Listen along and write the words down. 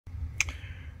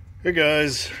Hey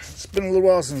guys, it's been a little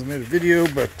while since I made a video,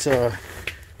 but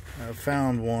I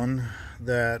found one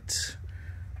that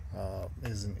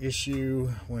is an issue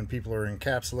when people are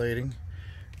encapsulating.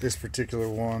 This particular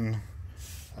one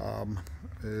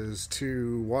is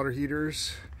two water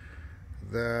heaters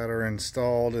that are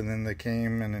installed and then they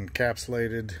came and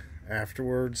encapsulated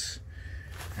afterwards.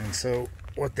 And so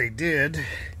what they did,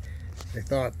 they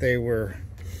thought they were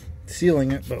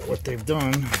sealing it, but what they've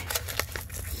done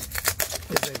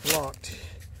is they blocked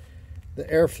the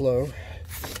airflow,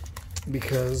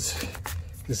 because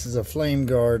this is a flame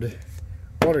guard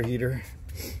water heater,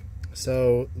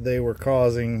 so they were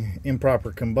causing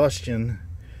improper combustion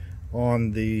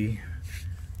on the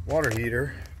water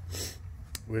heater,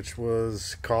 which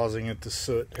was causing it to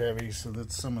soot heavy. So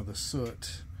that's some of the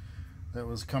soot that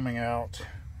was coming out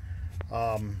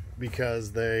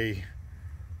because they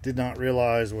did not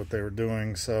realize what they were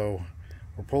doing. So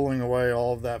we're pulling away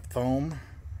all of that foam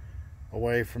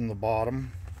away from the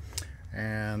bottom,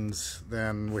 and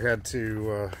then we had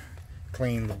to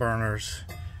clean the burners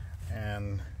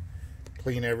and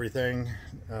clean everything.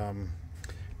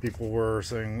 People were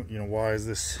saying, you know, why is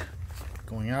this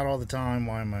going out all the time?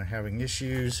 Why am I having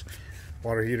issues?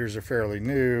 Water heaters are fairly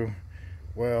new.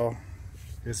 Well,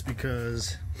 it's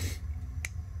because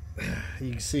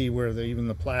you can see where even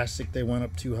the plastic, they went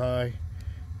up too high,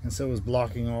 and so it was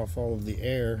blocking off all of the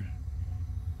air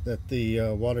that the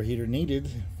water heater needed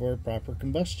for proper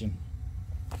combustion.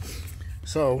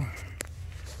 So,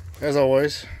 as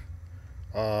always,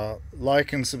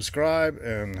 like and subscribe,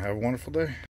 and have a wonderful day.